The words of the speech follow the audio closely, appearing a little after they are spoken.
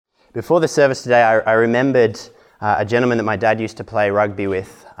Before the service today, I remembered a gentleman that my dad used to play rugby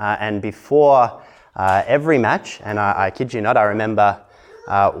with, and before every match, and I kid you not, I remember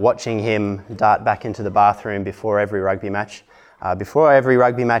watching him dart back into the bathroom before every rugby match. Before every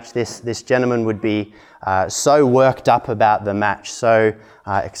rugby match, this gentleman would be so worked up about the match, so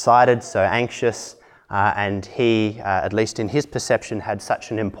excited, so anxious, and he, at least in his perception, had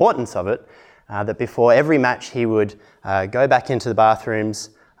such an importance of it that before every match he would go back into the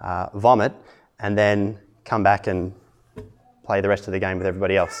bathrooms, vomit, and then come back and play the rest of the game with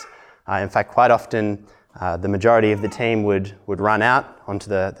everybody else. In fact, quite often the majority of the team would run out onto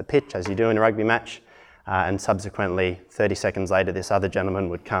the pitch, as you do in a rugby match, and subsequently 30 seconds later this other gentleman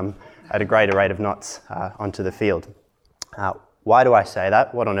would come at a greater rate of knots onto the field. Why do I say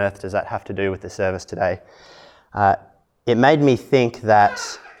that? What on earth does that have to do with the service today? It made me think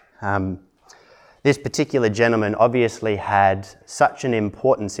that this particular gentleman obviously had such an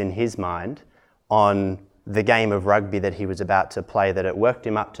importance in his mind on the game of rugby that he was about to play that it worked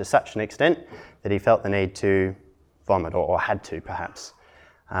him up to such an extent that he felt the need to vomit, or had to perhaps.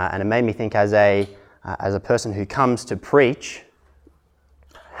 And it made me think as a person who comes to preach,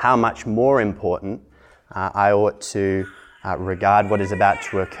 how much more important I ought to regard what is about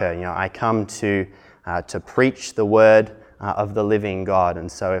to occur. You know, I come to preach the word of the living God,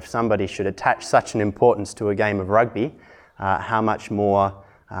 and so if somebody should attach such an importance to a game of rugby, how much more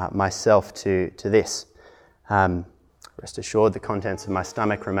myself to this. Rest assured the contents of my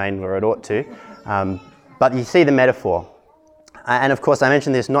stomach remain where it ought to, but you see the metaphor. And of course I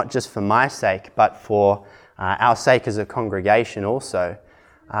mention this not just for my sake, but for our sake as a congregation also.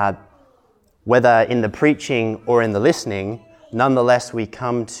 Whether in the preaching or in the listening, nonetheless we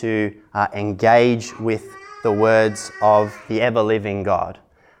come to engage with the words of the ever-living God.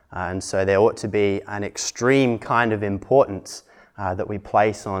 And so there ought to be an extreme kind of importance that we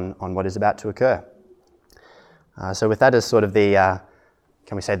place on what is about to occur. So with that as sort of the,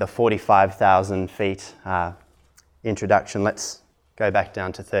 can we say, the 45,000 feet introduction, let's go back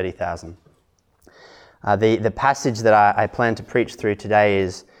down to 30,000. The passage that I plan to preach through today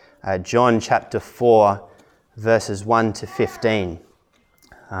is John chapter 4, verses 1 to 15.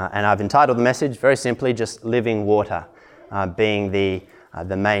 And I've entitled the message very simply just Living Water, being the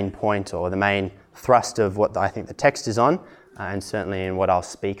main point or the main thrust of what I think the text is on, and certainly in what I'll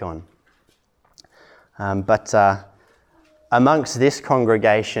speak on. But amongst this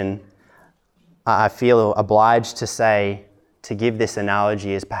congregation, I feel obliged to give this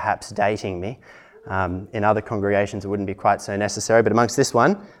analogy is perhaps dating me. In other congregations it wouldn't be quite so necessary, but amongst this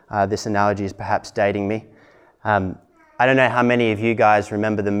one, this analogy is perhaps dating me. I don't know how many of you guys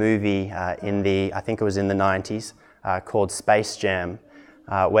remember the movie I think it was in the 90s, called Space Jam,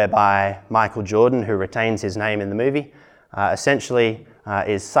 whereby Michael Jordan, who retains his name in the movie, essentially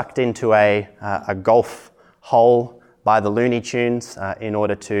is sucked into a golf hole by the Looney Tunes in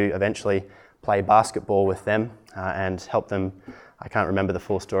order to eventually play basketball with them and help them, I can't remember the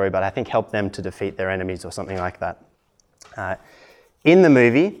full story, but I think help them to defeat their enemies or something like that. In the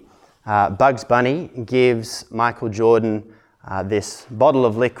movie, Bugs Bunny gives Michael Jordan this bottle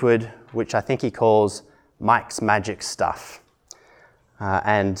of liquid, which I think he calls Mike's Magic Stuff.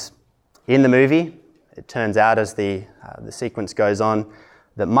 And in the movie, it turns out as the sequence goes on,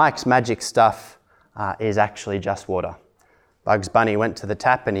 that Mike's Magic Stuff is actually just water. Bugs Bunny went to the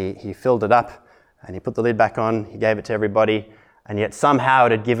tap and he filled it up and he put the lid back on, he gave it to everybody, and yet somehow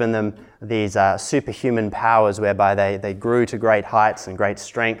it had given them these superhuman powers whereby they grew to great heights and great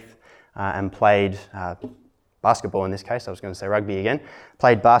strength and played basketball in this case, I was going to say rugby again,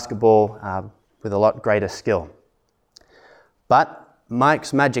 played basketball with a lot greater skill. But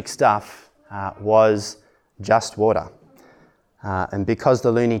Mike's Magic Stuff was just water. And because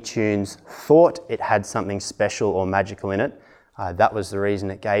the Looney Tunes thought it had something special or magical in it, that was the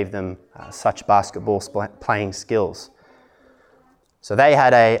reason it gave them such basketball playing skills. So they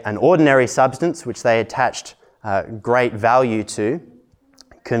had an ordinary substance which they attached great value to.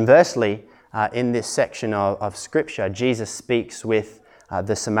 Conversely, in this section of Scripture, Jesus speaks with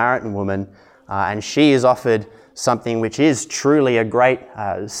the Samaritan woman, and she is offered something which is truly a great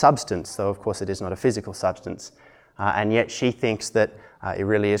substance, though of course it is not a physical substance. And yet she thinks that it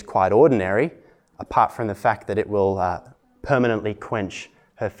really is quite ordinary, apart from the fact that it will permanently quench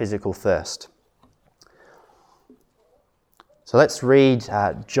her physical thirst. So let's read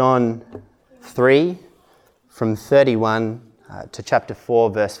John 3 from 31 to chapter 4,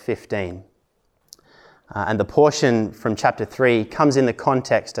 verse 15. And the portion from chapter 3 comes in the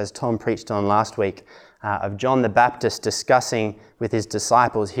context, as Tom preached on last week, of John the Baptist discussing with his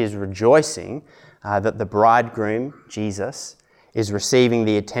disciples his rejoicing that the bridegroom, Jesus, is receiving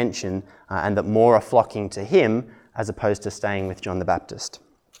the attention and that more are flocking to him as opposed to staying with John the Baptist.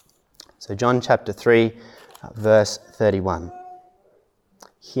 So John chapter 3, verse 31.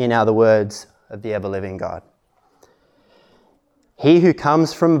 Hear now the words of the ever-living God. He who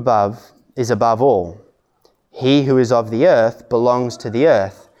comes from above is above all. He who is of the earth belongs to the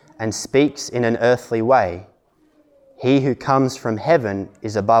earth and speaks in an earthly way. He who comes from heaven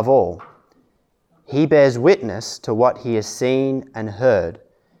is above all. He bears witness to what he has seen and heard,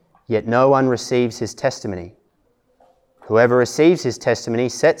 yet no one receives his testimony. Whoever receives his testimony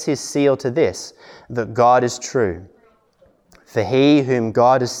sets his seal to this, that God is true. For he whom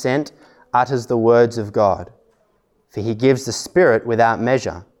God has sent utters the words of God. For he gives the Spirit without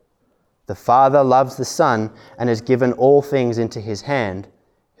measure. The Father loves the Son and has given all things into his hand.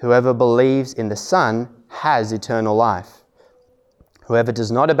 Whoever believes in the Son has eternal life. Whoever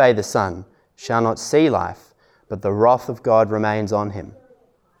does not obey the Son shall not see life, but the wrath of God remains on him.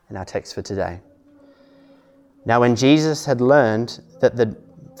 In our text for today. Now when Jesus learned that the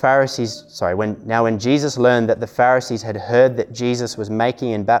Pharisees had heard that Jesus was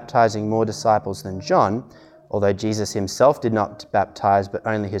making and baptizing more disciples than John, although Jesus himself did not baptize but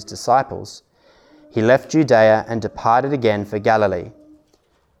only his disciples, he left Judea and departed again for Galilee.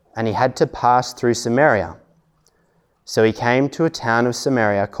 And he had to pass through Samaria. So he came to a town of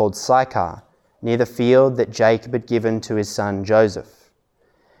Samaria called Sychar, near the field that Jacob had given to his son Joseph.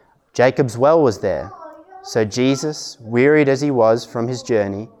 Jacob's well was there, so Jesus, wearied as he was from his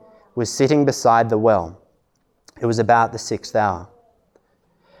journey, was sitting beside the well. It was about the 6th hour.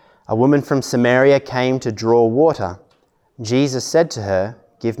 A woman from Samaria came to draw water. Jesus said to her,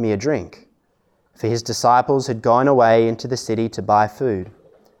 "Give me a drink," for his disciples had gone away into the city to buy food.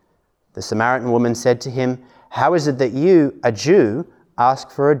 The Samaritan woman said to him, "How is it that you, a Jew,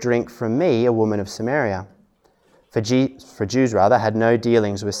 ask for a drink from me, a woman of Samaria?" For Jews had no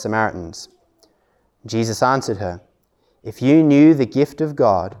dealings with Samaritans. Jesus answered her, "If you knew the gift of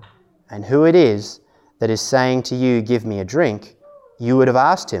God and who it is that is saying to you, 'Give me a drink,' you would have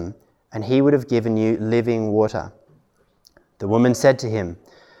asked him, and he would have given you living water." The woman said to him,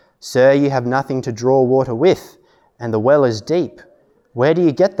 "Sir, you have nothing to draw water with, and the well is deep. Where do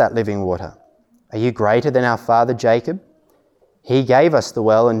you get that living water? Are you greater than our father Jacob? He gave us the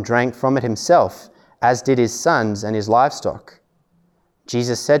well and drank from it himself, as did his sons and his livestock."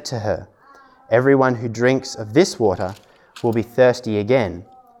 Jesus said to her, "Everyone who drinks of this water will be thirsty again,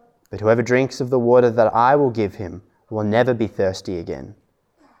 but whoever drinks of the water that I will give him will never be thirsty again.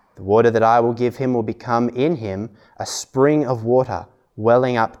 The water that I will give him will become in him a spring of water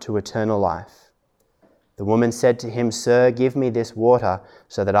welling up to eternal life." The woman said to him, "Sir, give me this water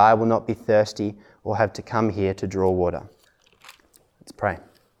so that I will not be thirsty or have to come here to draw water." Let's pray.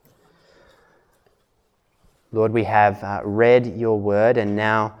 Lord, we have read your word, and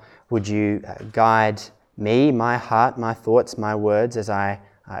now would you guide me, my heart, my thoughts, my words as I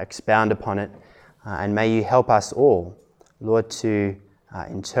expound upon it, and may you help us all, Lord, to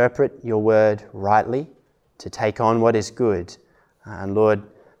interpret your word rightly, to take on what is good, and Lord,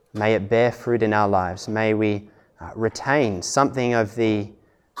 may it bear fruit in our lives. May we retain something of a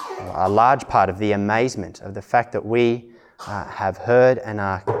large part of the amazement of the fact that we have heard and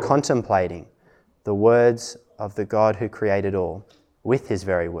are contemplating the words of the God who created all with his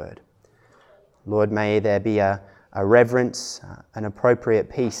very word. Lord, may there be a reverence, an appropriate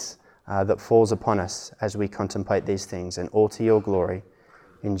peace that falls upon us as we contemplate these things, and all to your glory.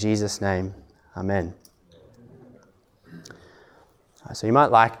 In Jesus' name, amen. So you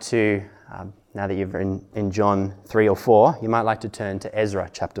might like to, now that you're in John 3 or 4, you might like to turn to Ezra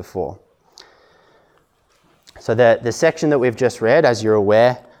chapter 4. So the section that we've just read, as you're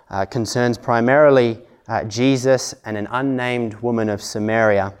aware, concerns primarily Jesus and an unnamed woman of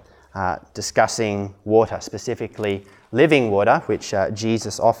Samaria discussing water, specifically living water, which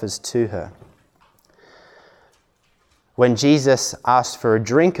Jesus offers to her. When Jesus asked for a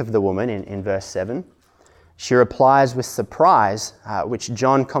drink of the woman in verse 7, she replies with surprise, which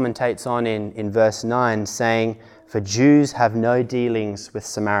John commentates on in verse 9, saying, "For Jews have no dealings with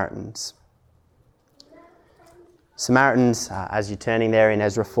Samaritans." Samaritans, as you're turning there in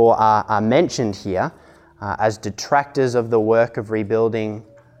Ezra 4, are mentioned here as detractors of the work of rebuilding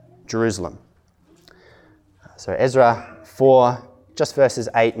Jerusalem. So Ezra 4, just verses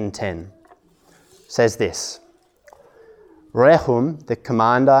 8 and 10, says this: "Rehum, the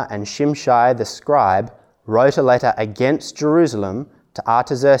commander, and Shimshai, the scribe, wrote a letter against Jerusalem to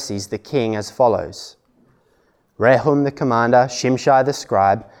Artaxerxes the king as follows: Rehum, the commander, Shimshai, the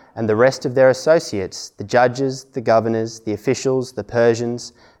scribe, and the rest of their associates, the judges, the governors, the officials, the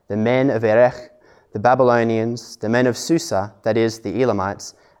Persians, the men of Erech, the Babylonians, the men of Susa, that is, the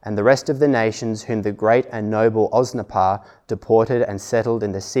Elamites, and the rest of the nations whom the great and noble Osnappar deported and settled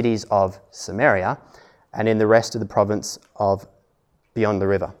in the cities of Samaria and in the rest of the province of beyond the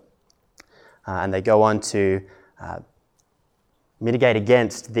river. And they go on to mitigate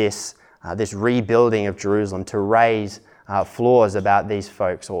against this rebuilding of Jerusalem, to raise flaws about these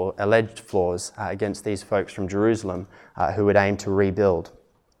folks, or alleged flaws against these folks from Jerusalem who would aim to rebuild.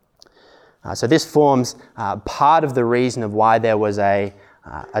 So this forms part of the reason of why there was a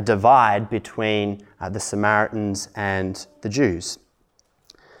divide between the Samaritans and the Jews.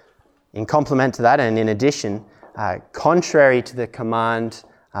 In complement to that, and in addition, contrary to the command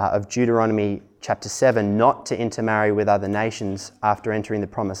of Deuteronomy chapter 7 not to intermarry with other nations after entering the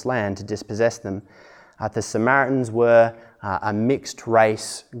promised land to dispossess them, the Samaritans were a mixed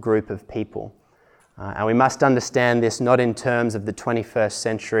race group of people. And we must understand this not in terms of the 21st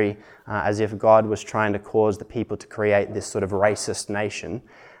century as if God was trying to cause the people to create this sort of racist nation,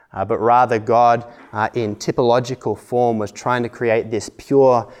 but rather God in typological form was trying to create this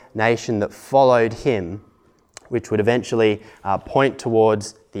pure nation that followed him, which would eventually point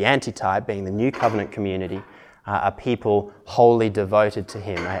towards the antitype, being the new covenant community, a people wholly devoted to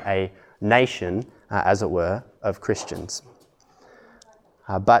him, a nation, as it were, of Christians.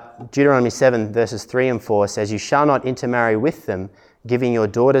 But Deuteronomy 7 verses 3 and 4 says, "You shall not intermarry with them, giving your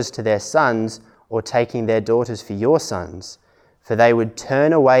daughters to their sons, or taking their daughters for your sons, for they would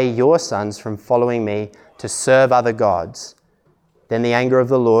turn away your sons from following me to serve other gods. Then the anger of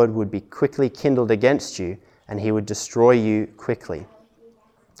the Lord would be quickly kindled against you, and he would destroy you quickly."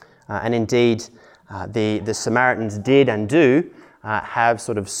 And indeed, the Samaritans did and do have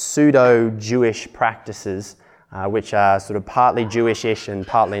sort of pseudo-Jewish practices which are sort of partly Jewish-ish and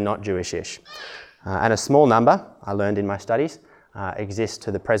partly not Jewish-ish. And a small number, I learned in my studies, exists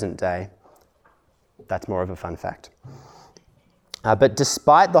to the present day. That's more of a fun fact. But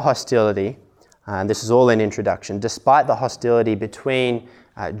despite the hostility, and this is all in introduction, despite the hostility between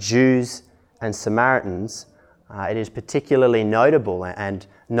Jews and Samaritans, it is particularly notable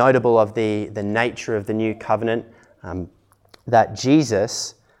of the nature of the new covenant that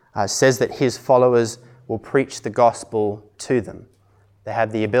Jesus says that his followers will preach the gospel to them. They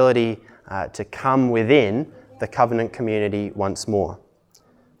have the ability to come within the covenant community once more.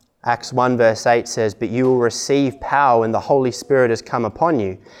 Acts 1 verse 8 says, "But you will receive power when the Holy Spirit has come upon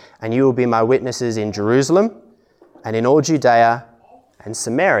you, and you will be my witnesses in Jerusalem and in all Judea and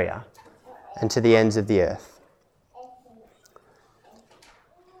Samaria and to the ends of the earth."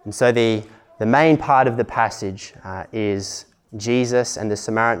 And so the main part of the passage is Jesus and the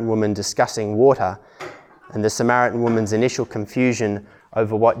Samaritan woman discussing water, and the Samaritan woman's initial confusion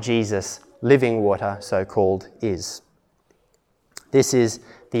over what Jesus' living water, so-called, is. This is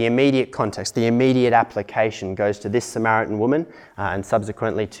the immediate context, the immediate application goes to this Samaritan woman and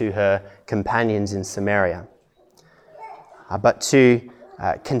subsequently to her companions in Samaria. But to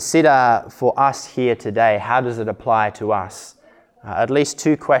consider for us here today, how does it apply to us? At least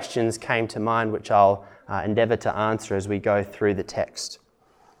two questions came to mind which I'll endeavour to answer as we go through the text.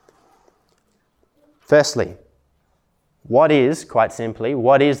 Firstly, quite simply,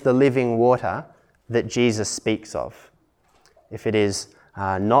 what is the living water that Jesus speaks of? If it is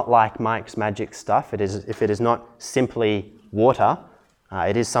not like Mike's magic stuff, if it is not simply water,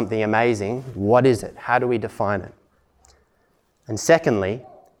 it is something amazing. What is it? How do we define it? And secondly,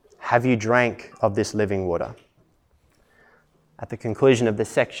 have you drank of this living water? At the conclusion of the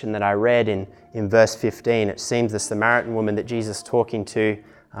section that I read in verse 15, it seems the Samaritan woman that Jesus is talking to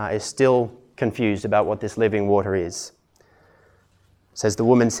is still confused about what this living water is. It says, "The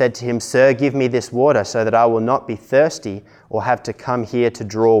woman said to him, 'Sir, give me this water so that I will not be thirsty or have to come here to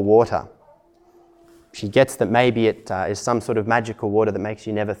draw water.'" She gets that maybe it is some sort of magical water that makes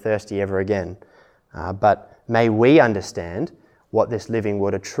you never thirsty ever again. But may we understand what this living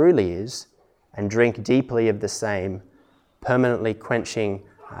water truly is and drink deeply of the same, permanently quenching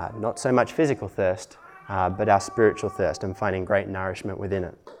not so much physical thirst, but our spiritual thirst and finding great nourishment within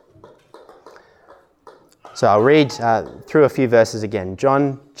it. So I'll read through a few verses again.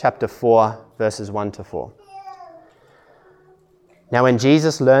 John chapter 4, verses 1 to 4. "Now when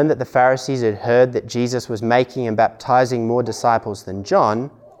Jesus learned that the Pharisees had heard that Jesus was making and baptizing more disciples than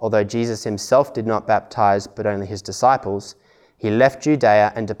John, although Jesus himself did not baptize but only his disciples, he left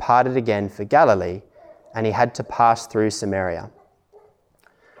Judea and departed again for Galilee, and he had to pass through Samaria."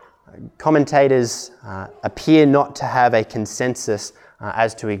 Commentators appear not to have a consensus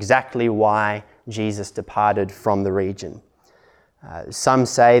as to exactly why Jesus departed from the region. Some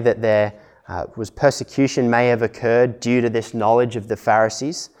say that there was persecution may have occurred due to this knowledge of the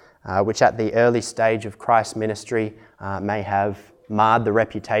Pharisees, which at the early stage of Christ's ministry may have marred the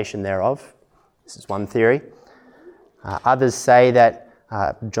reputation thereof. This is one theory. Others say that,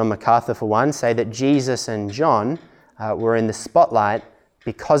 John MacArthur for one, say that Jesus and John were in the spotlight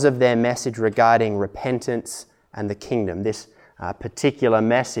because of their message regarding repentance and the kingdom. This particular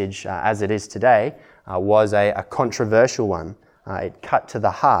message, as it is today, was a controversial one. It cut to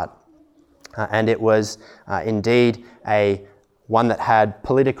the heart, and it was indeed one that had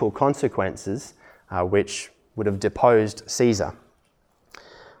political consequences, which would have deposed Caesar.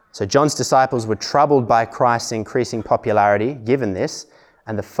 So John's disciples were troubled by Christ's increasing popularity, given this,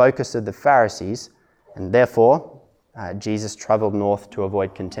 and the focus of the Pharisees, and therefore Jesus travelled north to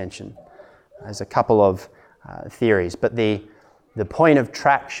avoid contention. There's a couple of theories, but the point of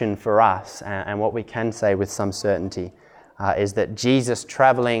traction for us, and what we can say with some certainty, is that Jesus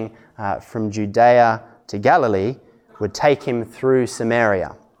travelling from Judea to Galilee would take him through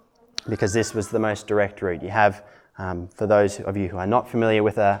Samaria, because this was the most direct route. You have, for those of you who are not familiar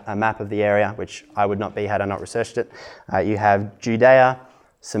with a map of the area, which I would not be had I not researched it, you have Judea,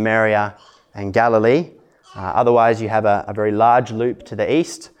 Samaria, and Galilee. Otherwise, you have a very large loop to the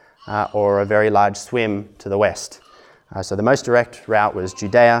east, or a very large swim to the west. So the most direct route was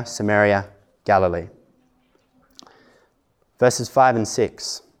Judea, Samaria, Galilee. Verses 5 and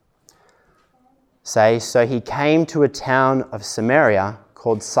 6 say, "So he came to a town of Samaria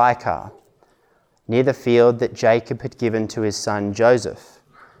called Sychar, near the field that Jacob had given to his son Joseph.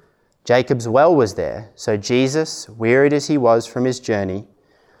 Jacob's well was there, so Jesus, wearied as he was from his journey,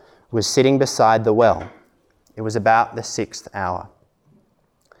 was sitting beside the well. It was about the 6th hour."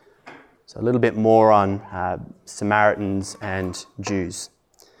 So a little bit more on Samaritans and Jews.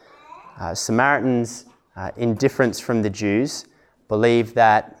 Samaritans, in difference from the Jews, believe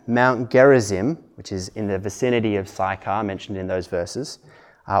that Mount Gerizim, which is in the vicinity of Sychar, mentioned in those verses,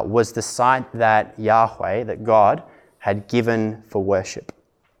 was the site that Yahweh, that God, had given for worship.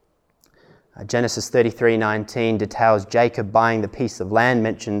 Genesis 33:19 details Jacob buying the piece of land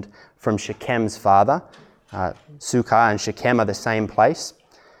mentioned from Shechem's father. Sukkah and Shechem are the same place.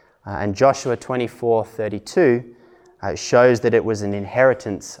 And Joshua 24:32 shows that it was an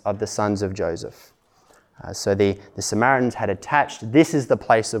inheritance of the sons of Joseph. So the Samaritans had attached, this is the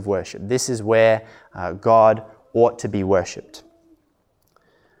place of worship. This is where God ought to be worshipped.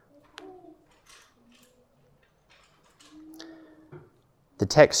 The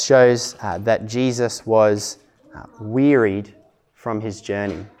text shows that Jesus was wearied from his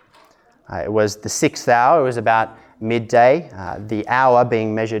journey. It was the 6th hour, it was about midday, the hour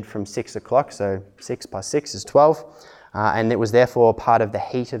being measured from 6 o'clock, so 6 plus 6 is 12, and it was therefore part of the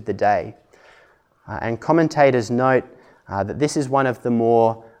heat of the day. And commentators note that this is one of the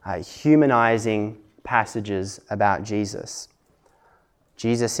more humanizing passages about Jesus.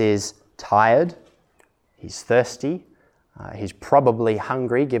 Jesus is tired, he's thirsty, he's probably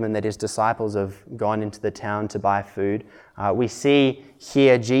hungry, given that his disciples have gone into the town to buy food. We see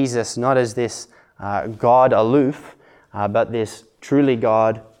here Jesus not as this God aloof, but this truly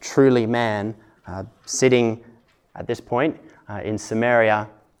God, truly man, sitting at this point in Samaria,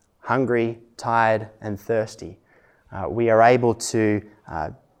 hungry, tired, and thirsty. We are able to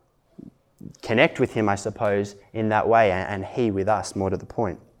connect with him, I suppose, in that way, and he with us, more to the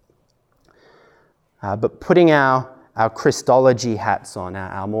point. But putting our Christology hats on,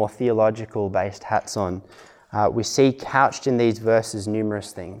 our more theological-based hats on, we see couched in these verses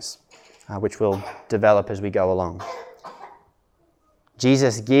numerous things, which we'll develop as we go along.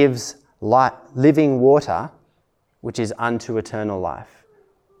 Jesus gives living water, which is unto eternal life.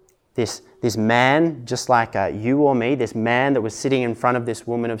 This man, just like you or me, this man that was sitting in front of this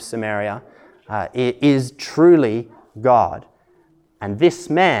woman of Samaria, is truly God. And this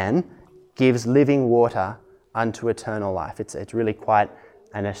man gives living water unto eternal life. It's really quite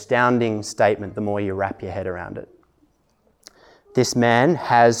an astounding statement the more you wrap your head around it. This man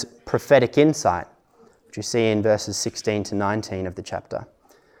has prophetic insight, which you see in verses 16 to 19 of the chapter.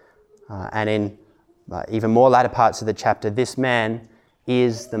 And in even more latter parts of the chapter, this man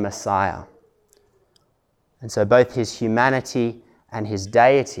is the Messiah. And so both his humanity and his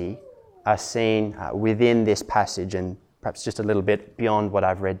deity are seen within this passage, and perhaps just a little bit beyond what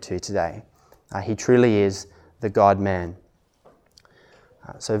I've read to today. He truly is the God-man.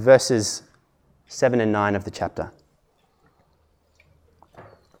 So verses 7 and 9 of the chapter.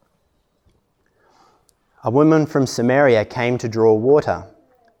 A woman from Samaria came to draw water.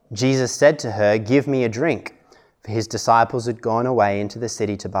 Jesus said to her, "Give me a drink," for his disciples had gone away into the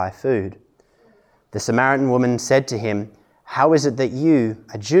city to buy food. The Samaritan woman said to him, "How is it that you,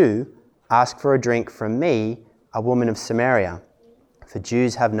 a Jew, ask for a drink from me, a woman of Samaria? for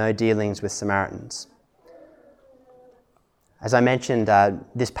Jews have no dealings with Samaritans. As I mentioned,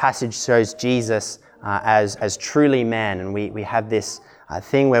 this passage shows Jesus as truly man, and we have this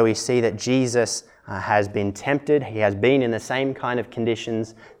thing where we see that Jesus has been tempted. He has been in the same kind of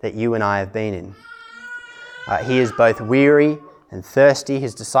conditions that you and I have been in. He is both weary and thirsty.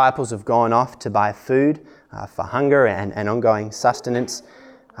 His disciples have gone off to buy food for hunger and ongoing sustenance.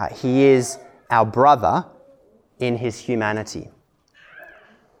 He is our brother in his humanity.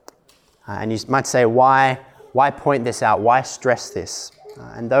 And you might say, why point this out? Why stress this?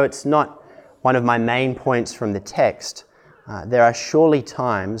 And though it's not one of my main points from the text, there are surely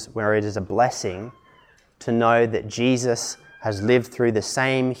times where it is a blessing to know that Jesus has lived through the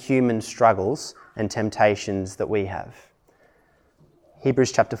same human struggles and temptations that we have.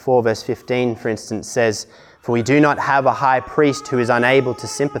 Hebrews chapter 4 verse 15, for instance, says, "For we do not have a high priest who is unable to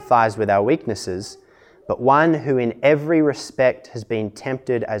sympathize with our weaknesses, but one who in every respect has been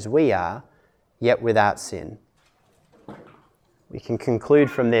tempted as we are, yet without sin." We can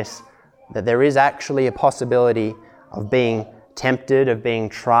conclude from this that there is actually a possibility of being tempted, of being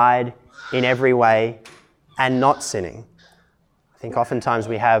tried in every way and not sinning. I think oftentimes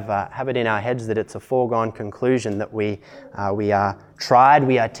we have it in our heads that it's a foregone conclusion that we are tried,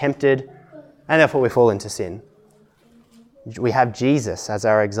 we are tempted, and therefore we fall into sin. We have Jesus as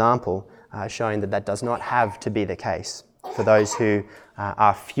our example, showing that does not have to be the case for those who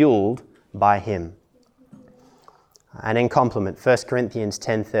are fueled by him. And in complement, 1 Corinthians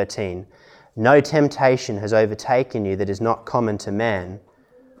 10:13, "No temptation has overtaken you that is not common to man.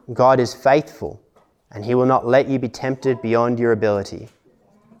 God is faithful, and he will not let you be tempted beyond your ability.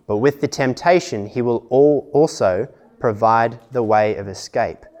 But with the temptation, he will also provide the way of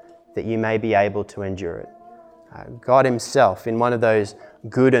escape, that you may be able to endure it." God himself, in one of those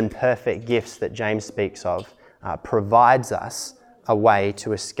good and perfect gifts that James speaks of, provides us a way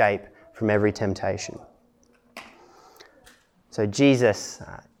to escape from every temptation. So Jesus,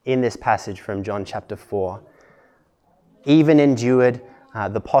 in this passage from John chapter 4, even endured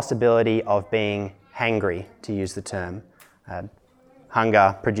the possibility of being hangry, to use the term.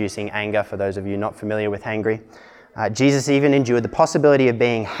 Hunger producing anger, for those of you not familiar with hangry. Jesus even endured the possibility of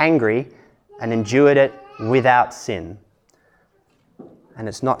being hangry and endured it without sin. And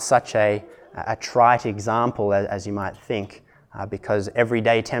it's not such a trite example as you might think, because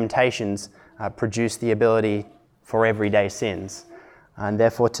everyday temptations produce the ability for everyday sins. And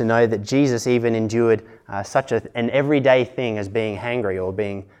therefore to know that Jesus even endured such an everyday thing as being hangry or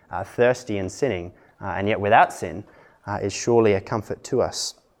being thirsty and sinning, and yet without sin, is surely a comfort to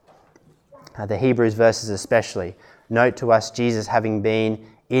us. The Hebrews verses especially note to us Jesus having been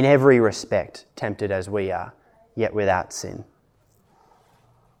in every respect tempted as we are, yet without sin.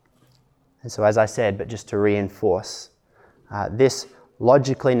 And so as I said, but just to reinforce, this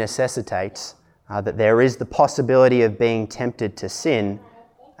logically necessitates that there is the possibility of being tempted to sin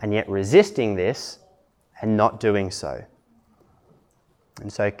and yet resisting this and not doing so.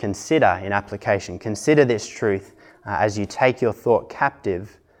 And so consider in application, consider this truth as you take your thought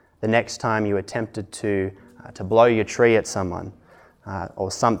captive the next time you are tempted to blow your tree at someone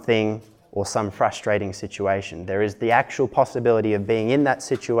or something or some frustrating situation. There is the actual possibility of being in that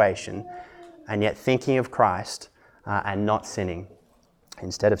situation and yet thinking of Christ and not sinning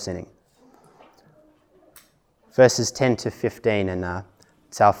instead of sinning. Verses 10 to 15, and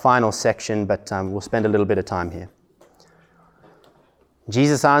it's our final section, but we'll spend a little bit of time here.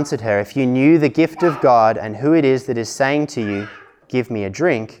 Jesus answered her, "If you knew the gift of God and who it is that is saying to you, 'Give me a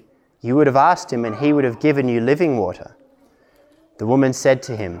drink,' you would have asked him and he would have given you living water." The woman said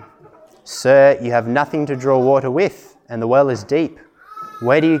to him, "Sir, you have nothing to draw water with, and the well is deep.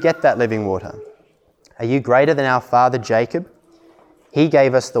 Where do you get that living water? Are you greater than our father Jacob? He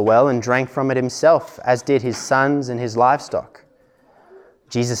gave us the well and drank from it himself, as did his sons and his livestock."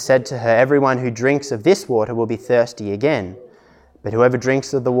 Jesus said to her, "Everyone who drinks of this water will be thirsty again, but whoever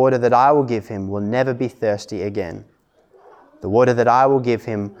drinks of the water that I will give him will never be thirsty again. The water that I will give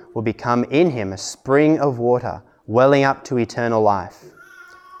him will become in him a spring of water, welling up to eternal life."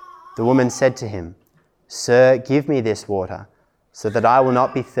 The woman said to him, "Sir, give me this water, so that I will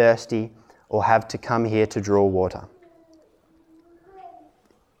not be thirsty or have to come here to draw water."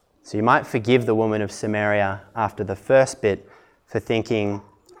 So you might forgive the woman of Samaria after the first bit for thinking,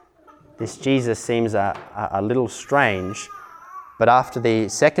 this Jesus seems a little strange, but after the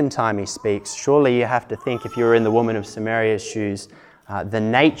second time he speaks, surely you have to think, if you were in the woman of Samaria's shoes, the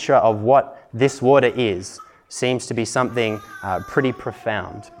nature of what this water is seems to be something pretty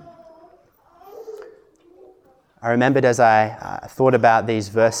profound. I remembered as I thought about these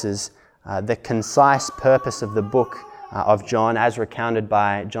verses, the concise purpose of the book of John as recounted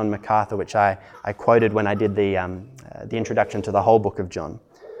by John MacArthur, which I quoted when I did the introduction to the whole book of John.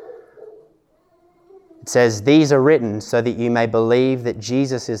 It says, "These are written so that you may believe that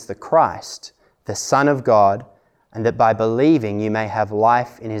Jesus is the Christ, the Son of God, and that by believing you may have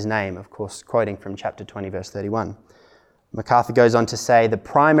life in his name." Of course, quoting from chapter 20, verse 31. MacArthur goes on to say, "The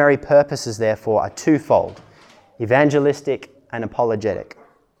primary purposes, therefore, are twofold, evangelistic and apologetic."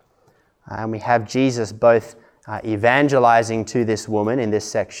 And we have Jesus both evangelizing to this woman in this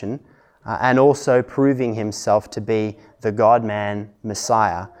section and also proving himself to be the God-man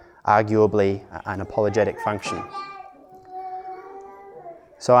Messiah, arguably an apologetic function.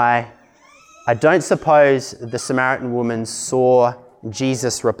 So I don't suppose the Samaritan woman saw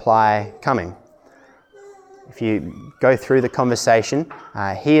Jesus' reply coming. If you go through the conversation,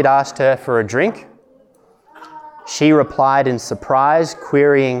 he had asked her for a drink. She replied in surprise,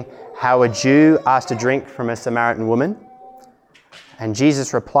 querying how a Jew asked a drink from a Samaritan woman. And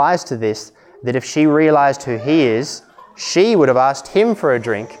Jesus replies to this that if she realized who he is, she would have asked him for a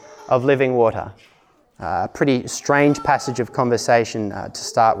drink of living water. A pretty strange passage of conversation to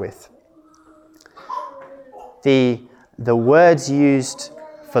start with. The words used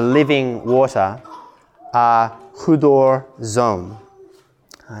for living water are chudor zone.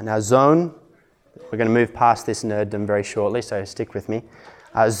 Now zone, we're going to move past this nerddom very shortly, so stick with me.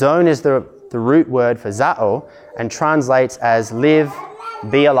 Zone is the root word for zao and translates as live,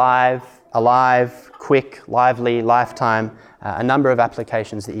 be alive, alive, quick, lively, lifetime, a number of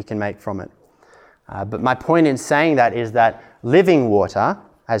applications that you can make from it. But my point in saying that is that living water,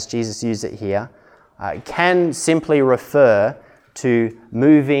 as Jesus used it here, can simply refer to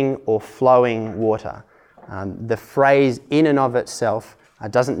moving or flowing water. The phrase in and of itself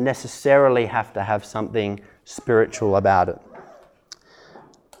doesn't necessarily have to have something spiritual about it.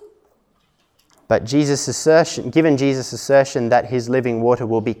 But given Jesus' assertion that his living water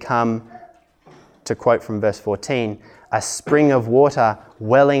will become, to quote from verse 14, a spring of water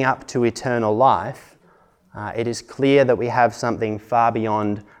welling up to eternal life, it is clear that we have something far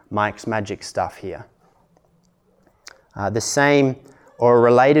beyond Mike's magic stuff here. The same or a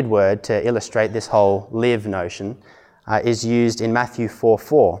related word to illustrate this whole live notion is used in Matthew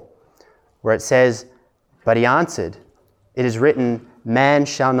 4:4, where it says, "But he answered, it is written, man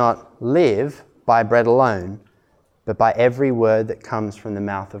shall not live by bread alone, but by every word that comes from the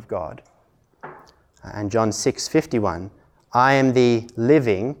mouth of God." And John 6:51, "I am the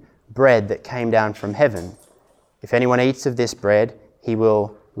living bread that came down from heaven. If anyone eats of this bread, he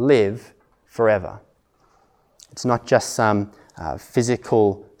will live forever." It's not just some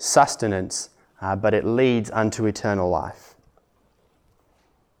physical sustenance, but it leads unto eternal life.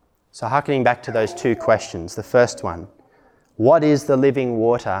 So harkening back to those two questions, the first one, what is the living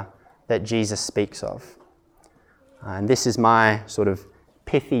water that Jesus speaks of? And this is my sort of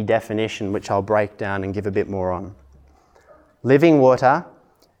pithy definition, which I'll break down and give a bit more on. Living water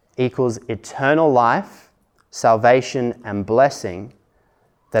equals eternal life, salvation, and blessing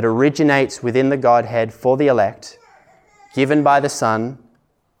that originates within the Godhead for the elect, given by the Son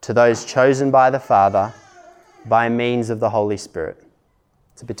to those chosen by the Father by means of the Holy Spirit.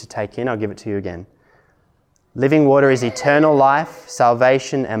 It's a bit to take in, I'll give it to you again. Living water is eternal life,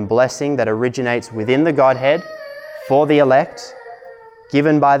 salvation, and blessing that originates within the Godhead for the elect,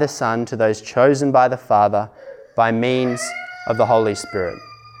 given by the Son to those chosen by the Father by means of the Holy Spirit.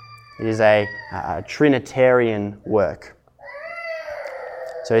 It is a Trinitarian work.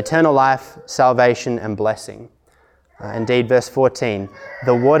 So eternal life, salvation, and blessing. Indeed, verse 14,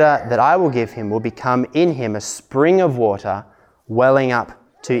 "The water that I will give him will become in him a spring of water welling up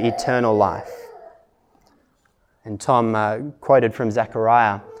to eternal life." And Tom quoted from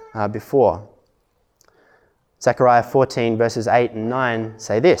Zechariah before. Zechariah 14 verses 8 and 9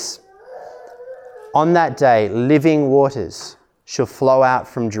 say this, "On that day living waters shall flow out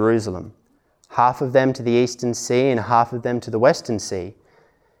from Jerusalem, half of them to the eastern sea and half of them to the western sea.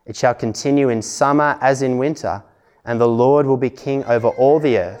 It shall continue in summer as in winter, and the Lord will be king over all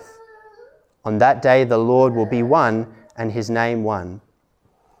the earth. On that day the Lord will be one, and his name one."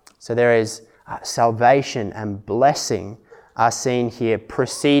 So there is salvation and blessing are seen here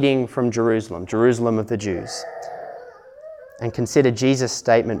proceeding from Jerusalem, Jerusalem of the Jews. And consider Jesus'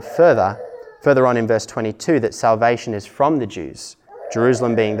 statement further on in verse 22, that salvation is from the Jews,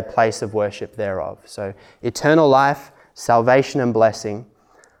 Jerusalem being the place of worship thereof. So eternal life, salvation and blessing.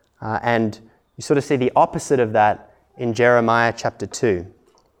 And you sort of see the opposite of that in Jeremiah chapter 2.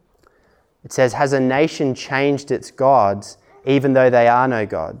 It says, "Has a nation changed its gods, even though they are no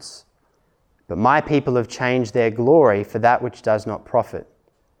gods? But my people have changed their glory for that which does not profit.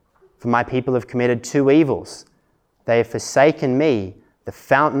 For my people have committed two evils. They have forsaken me, the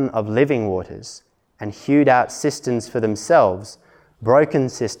fountain of living waters, and hewed out cisterns for themselves, broken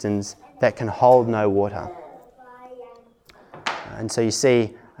cisterns that can hold no water. And so you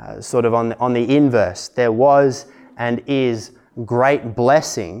see, sort of on the inverse, there was and is great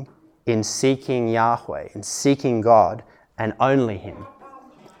blessing in seeking Yahweh, in seeking God and only Him.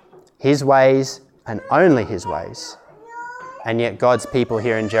 His ways and only His ways. And yet God's people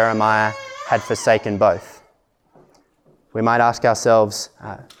here in Jeremiah had forsaken both. We might ask ourselves,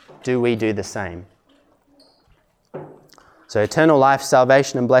 do we do the same? So eternal life,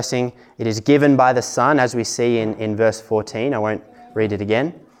 salvation and blessing, it is given by the Son, as we see in verse 14. I won't read it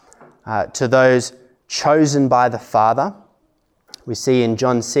again. To those chosen by the Father. We see in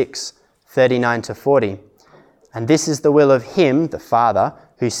John 6, 39 to 40. And this is the will of Him, the Father,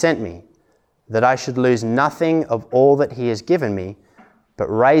 who sent me, that I should lose nothing of all that He has given me, but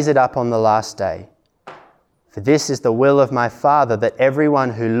raise it up on the last day. For this is the will of my Father, that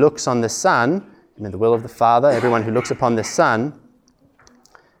everyone who looks on the Son, the will of the Father, everyone who looks upon the Son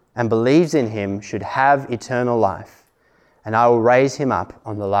and believes in Him should have eternal life, and I will raise him up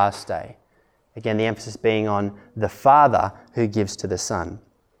on the last day. Again, the emphasis being on the Father who gives to the Son.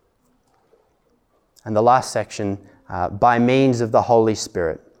 And the last section, by means of the Holy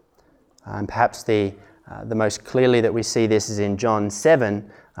Spirit. And perhaps the most clearly that we see this is in John 7,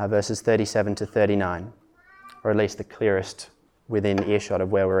 verses 37 to 39, or at least the clearest within earshot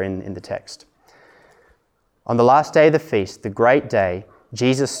of where we're in the text. On the last day of the feast, the great day,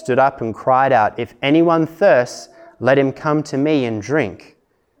 Jesus stood up and cried out, "If anyone thirsts, let him come to me and drink.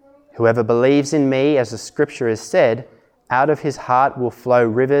 Whoever believes in me, as the scripture has said, out of his heart will flow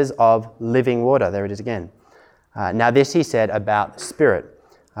rivers of living water." There it is again. Now this he said about the Spirit,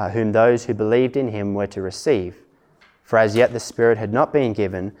 whom those who believed in him were to receive. For as yet the Spirit had not been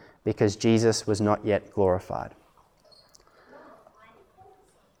given, because Jesus was not yet glorified.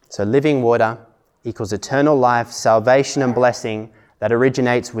 So living water equals eternal life, salvation and blessing that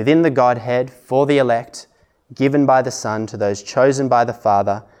originates within the Godhead for the elect, given by the Son to those chosen by the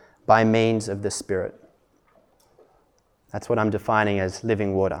Father by means of the Spirit. That's what I'm defining as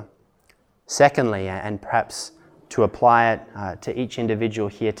living water. Secondly, and perhaps to apply it to each individual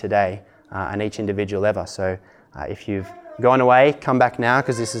here today and each individual ever. So if you've gone away, come back now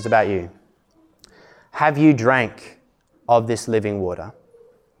because this is about you. Have you drank of this living water?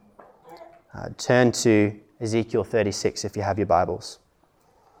 Turn to Ezekiel 36 if you have your Bibles.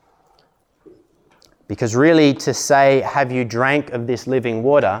 Because really to say, have you drank of this living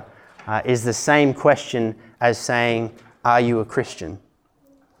water, is the same question as saying, are you a Christian?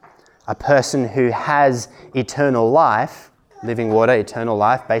 A person who has eternal life, living water, eternal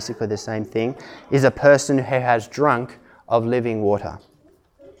life, basically the same thing, is a person who has drunk of living water.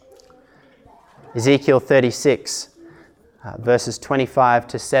 Ezekiel 36, verses 25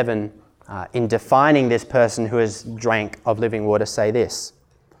 to 7, in defining this person who has drank of living water, say this: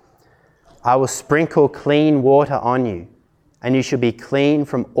 I will sprinkle clean water on you, and you shall be clean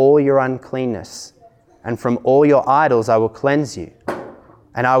from all your uncleanness, and from all your idols I will cleanse you.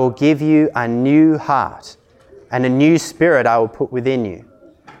 And I will give you a new heart, and a new spirit I will put within you.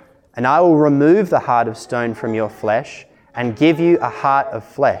 And I will remove the heart of stone from your flesh, and give you a heart of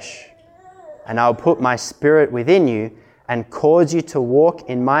flesh. And I will put my spirit within you, and cause you to walk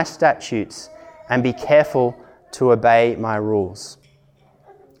in my statutes, and be careful to obey my rules.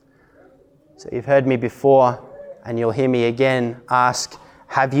 So you've heard me before, and you'll hear me again ask,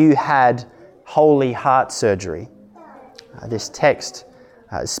 have you had holy heart surgery? This text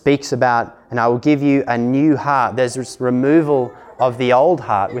speaks about, and I will give you a new heart. There's this removal of the old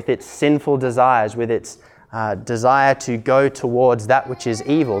heart with its sinful desires, with its desire to go towards that which is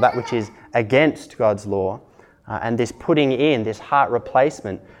evil, that which is against God's law, and this putting in, this heart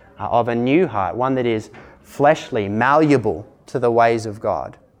replacement of a new heart, one that is fleshly, malleable to the ways of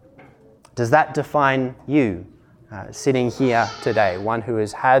God. Does that define you sitting here today, one who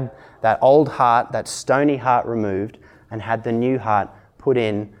has had that old heart, that stony heart removed, and had the new heart put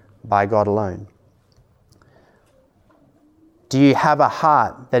in by God alone? Do you have a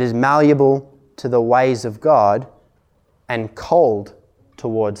heart that is malleable to the ways of God and cold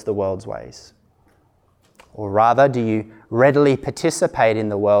towards the world's ways? Or rather, do you readily participate in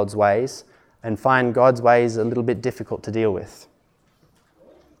the world's ways and find God's ways a little bit difficult to deal with?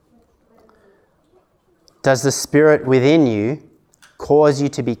 Does the Spirit within you cause you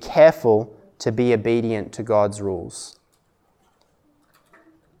to be careful to be obedient to God's rules?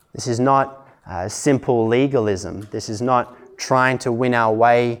 This is not simple legalism. This is not trying to win our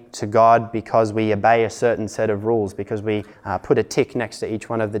way to God because we obey a certain set of rules, because we put a tick next to each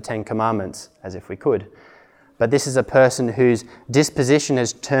one of the 10 Commandments, as if we could. but this is a person whose disposition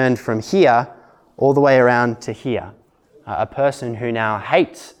has turned from here all the way around to here. A person who now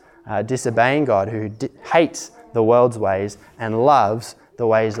hates disobeying God, who hates the world's ways and loves the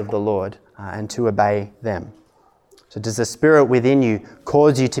ways of the Lord and to obey them. So does the Spirit within you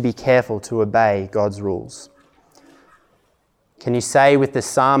cause you to be careful to obey God's rules? Can you say with the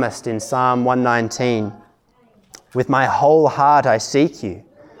psalmist in Psalm 119, "With my whole heart I seek you.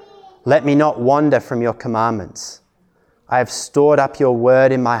 Let me not wander from your commandments. I have stored up your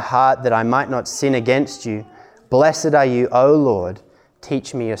word in my heart that I might not sin against you. Blessed are you, O Lord.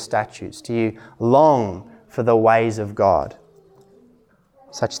 Teach me your statutes." Do you long for the ways of God,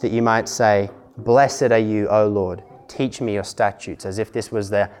 such that you might say, "Blessed are you, O Lord. Teach me your statutes," as if this was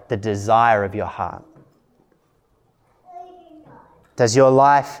the desire of your heart? Does your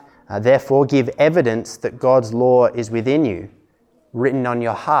life therefore give evidence that God's law is within you, written on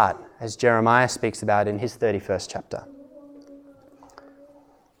your heart, as Jeremiah speaks about in his 31st chapter?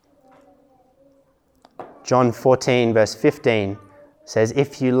 John 14 verse 15 says,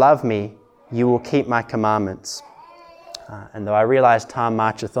 "If you love me, you will keep my commandments." And though I realize time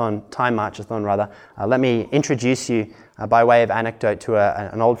marcheth on, let me introduce you by way of anecdote to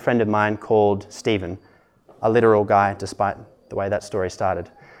an old friend of mine called Stephen, a literal guy, despite the way that story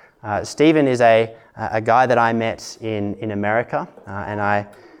started. Stephen is a guy that I met in America,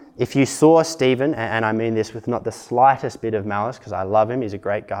 if you saw Stephen, and I mean this with not the slightest bit of malice, because I love him, he's a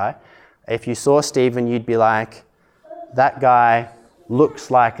great guy. If you saw Stephen, you'd be like, that guy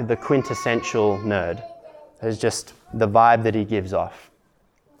looks like the quintessential nerd. It's just the vibe that he gives off.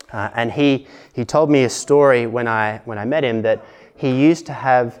 And he told me a story when I met him, that he used to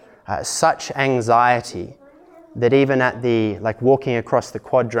have such anxiety that even at walking across the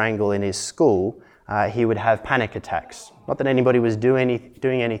quadrangle in his school, he would have panic attacks. Not that anybody was doing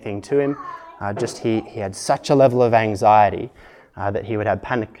anything to him, just he had such a level of anxiety that he would have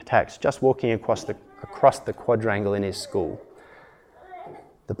panic attacks just walking across the quadrangle in his school.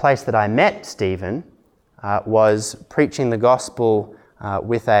 The place that I met Stephen was preaching the gospel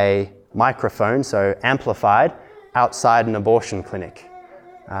with a microphone, so amplified, outside an abortion clinic.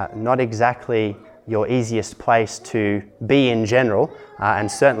 Not exactly your easiest place to be in general,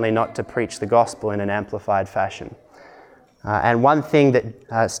 and certainly not to preach the gospel in an amplified fashion. And one thing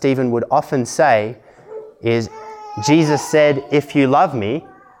that Stephen would often say is, Jesus said, "If you love me,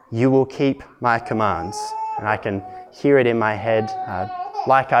 you will keep my commands." And I can hear it in my head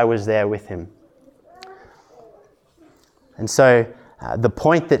like I was there with him. And so the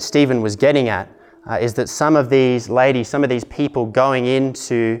point that Stephen was getting at is that some of these ladies, some of these people going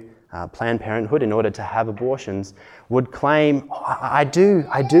into Planned Parenthood in order to have abortions would claim, I do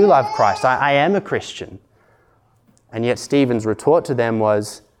love Christ, I am a Christian. And yet Stephen's retort to them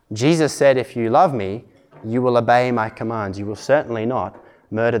was, Jesus said, "If you love me, you will obey my commands. You will certainly not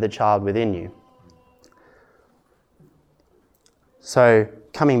murder the child within you." So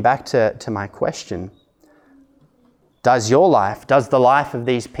coming back to my question, does the life of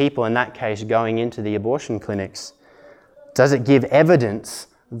these people, in that case going into the abortion clinics, does it give evidence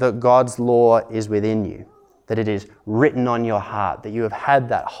that God's law is within you, that it is written on your heart, that you have had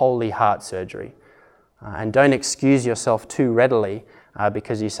that holy heart surgery? And don't excuse yourself too readily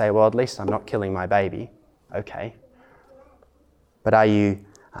because you say, well, at least I'm not killing my baby. Okay. But are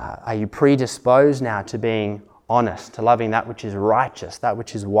you predisposed now to being honest, to loving that which is righteous, that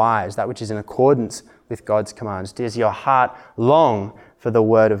which is wise, that which is in accordance with God's commands? Does your heart long for the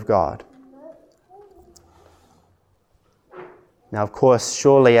Word of God? Now, of course,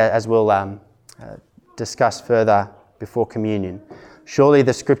 surely, as we'll discuss further before communion, surely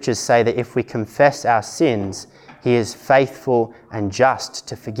the Scriptures say that if we confess our sins, He is faithful and just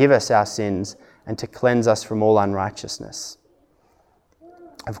to forgive us our sins and to cleanse us from all unrighteousness.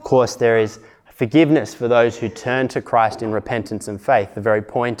 Of course, there is forgiveness for those who turn to Christ in repentance and faith, the very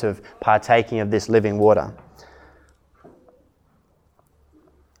point of partaking of this living water.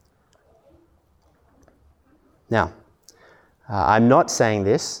 Now, I'm not saying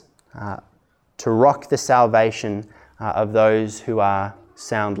this to rock the salvation of those who are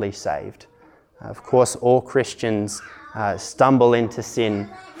soundly saved. Of course, all Christians stumble into sin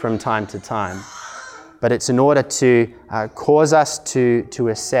from time to time. But it's in order to cause us to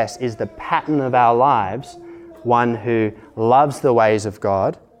assess, is the pattern of our lives one who loves the ways of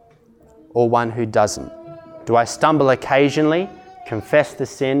God or one who doesn't? Do I stumble occasionally, confess the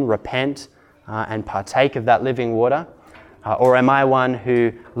sin, repent, and partake of that living water? Or am I one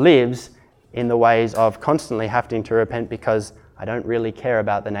who lives in the ways of constantly having to repent because I don't really care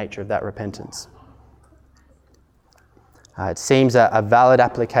about the nature of that repentance? It seems a valid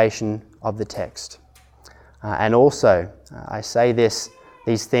application of the text. And also, I say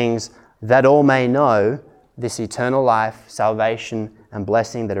these things that all may know this eternal life, salvation, and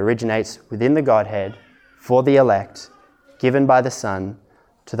blessing that originates within the Godhead for the elect, given by the Son,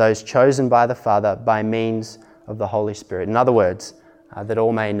 to those chosen by the Father by means of the Holy Spirit. In other words, that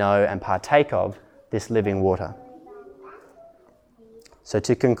all may know and partake of this living water. So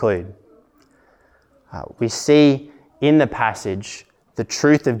to conclude, we see in the passage the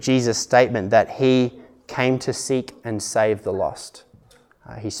truth of Jesus' statement that he came to seek and save the lost.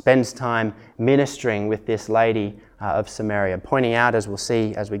 He spends time ministering with this lady of Samaria, pointing out, as we'll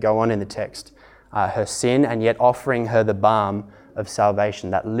see as we go on in the text, her sin, and yet offering her the balm of salvation,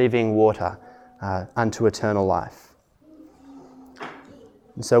 that living water unto eternal life.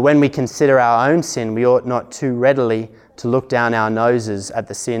 And so when we consider our own sin, we ought not too readily to look down our noses at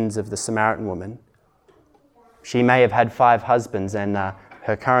the sins of the Samaritan woman. She may have had 5 husbands, and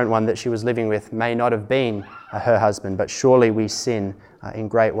her current one that she was living with may not have been her husband, but surely we sin in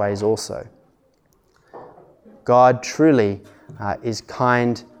great ways also. God truly is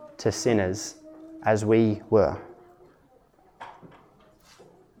kind to sinners as we were.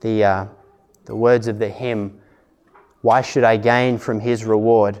 The words of the hymn, "Why should I gain from his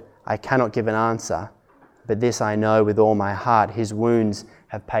reward? I cannot give an answer, but this I know with all my heart, his wounds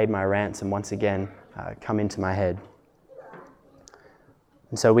have paid my ransom," once again come into my head.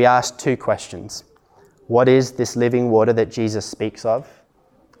 And so we ask 2 questions. What is this living water that Jesus speaks of?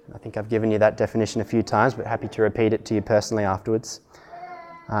 I think I've given you that definition a few times, but happy to repeat it to you personally afterwards.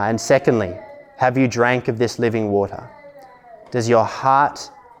 And secondly, have you drank of this living water? Does your heart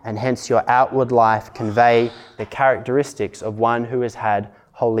and hence your outward life convey the characteristics of one who has had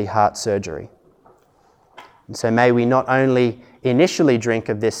holy heart surgery? And so may we not only initially drink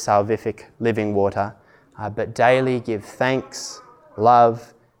of this salvific living water, but daily give thanks,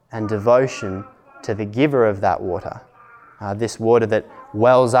 love, and devotion to the giver of that water, this water that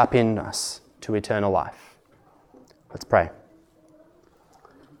wells up in us to eternal life. Let's pray.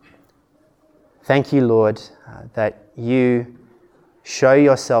 Thank you, Lord, that you show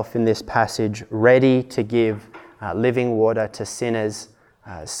yourself in this passage ready to give living water to sinners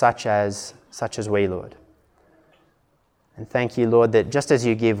such as we, Lord. And thank you, Lord, that just as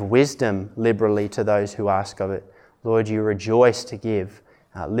you give wisdom liberally to those who ask of it, Lord, you rejoice to give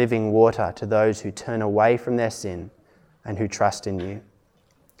living water to those who turn away from their sin and who trust in you.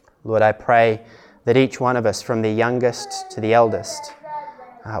 Lord, I pray that each one of us, from the youngest to the eldest,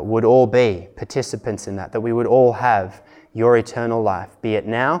 would all be participants in that we would all have your eternal life, be it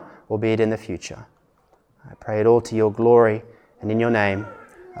now or be it in the future. I pray it all to your glory and in your name.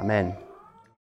 Amen.